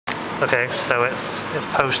Okay, so it's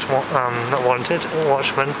post not wanted,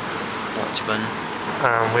 Watchmen. Watchmen.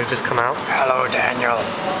 We've just come out. Hello, Daniel.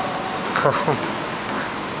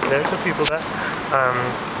 There's some people there.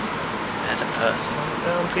 There's a person.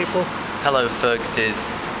 Down people. Hello,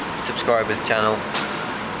 Fergus's subscribers channel.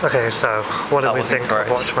 Okay, so what do we think incorrect.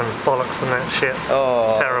 of Watchmen? Bollocks and that shit.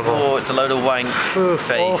 Oh, terrible. Oh, it's a load of wank.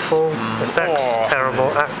 Face. Awful. Effects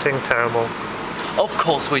terrible. Acting terrible. Of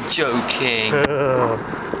course, we're joking.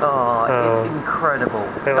 Oh, it's incredible.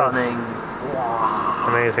 Stunning. Wow.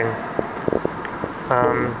 Amazing.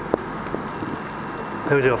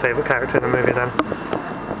 Who's your favourite character in the movie then?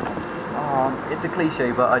 It's a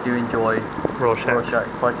cliche, but I do enjoy Rorschach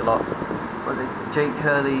quite a lot. Was it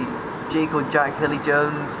Jake or Jack Hurley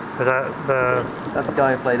Jones? Is that the... That's the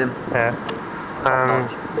guy who played him. Yeah.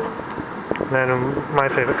 Then my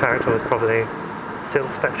favourite character was probably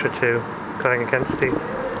Silk Spectre 2, going against the...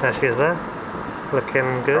 There she is there.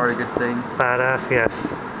 Looking good. Very good scene. Badass, yes.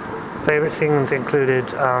 Favourite scenes included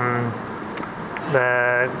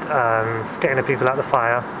getting the people out the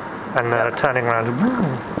fire and turning around.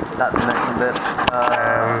 That's an excellent bit.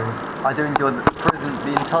 I do enjoy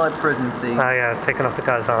the entire prison scene. Oh yeah, taking off the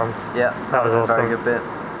guy's arms. Yeah, that was a awesome. very good bit.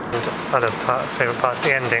 And other favourite parts,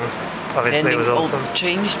 the ending, obviously, was awesome.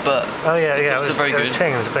 Changed, but it was very good. It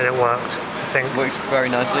changed, but it worked. I think works very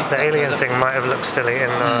nicely. The alien thing might have looked silly in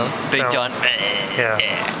big film. giant. Yeah.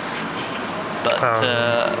 But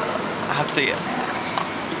I have to say,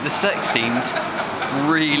 the sex scenes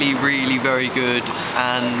really, really very good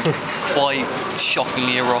and quite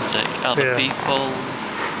shockingly erotic. Other people.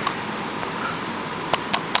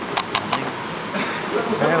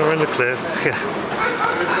 Yeah, we're in the clear.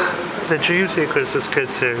 The dream sequence is good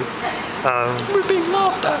too. We're being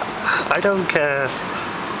laughed at. I don't care.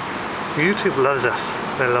 YouTube loves us.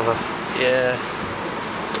 They love us. Yeah.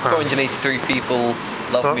 483 people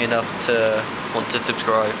love me enough to want to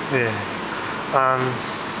subscribe. Yeah.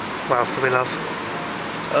 What else do we love?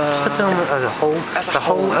 Just the film as a whole. The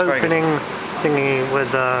whole opening thingy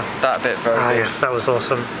with that bit very good. Yes, that was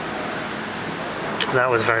awesome. That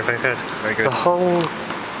was very, very good. Very good. The whole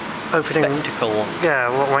opening spectacle. Yeah,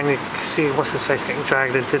 when you see what's his face getting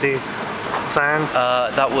dragged into the van.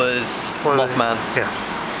 That was Mothman. Yeah,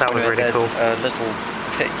 that was really cool. A little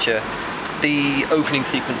picture. The opening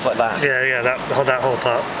sequence like that. Yeah, that whole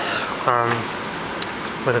part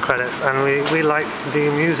with the credits, and we liked the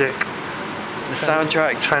music. The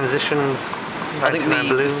soundtrack transitions. I think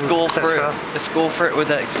the score for it was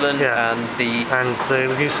excellent, yeah. and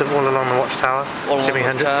the use of All Along the Watchtower, Jimi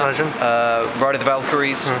Hendrix version. Ride of the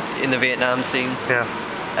Valkyries in the Vietnam scene. Yeah.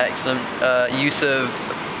 Excellent. Use of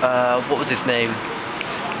what was his name?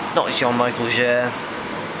 Not Jean-Michel Jarre.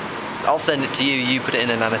 I'll send it to you. You put it in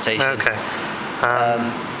an annotation. Okay.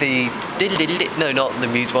 No, not the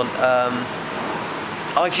Muse one.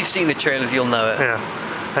 If you've seen the trailers, you'll know it. Yeah.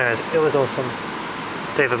 Anyways, it was awesome.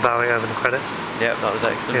 David Bowie over the credits. Yep, that was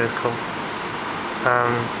excellent. It was cool.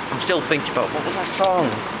 I'm still thinking about what was that song?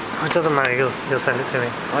 It doesn't matter. You'll send it to me.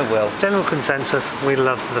 I will. General consensus: we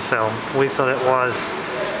loved the film. We thought it was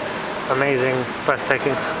amazing,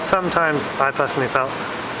 breathtaking. Sometimes I personally felt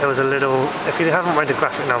it was a little. If you haven't read the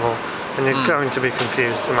graphic novel, then you're going to be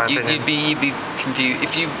confused, in my opinion. You'd be confused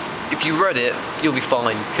if you read it. You'll be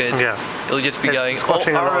fine because it'll just be going. I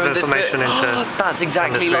remember this bit. That's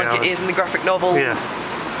exactly like it is in the graphic novel. Yes.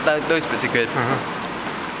 Those bits are good.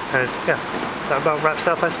 That about wraps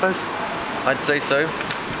up, I suppose. I'd say so.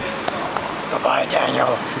 Goodbye,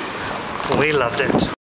 Daniel. We loved it.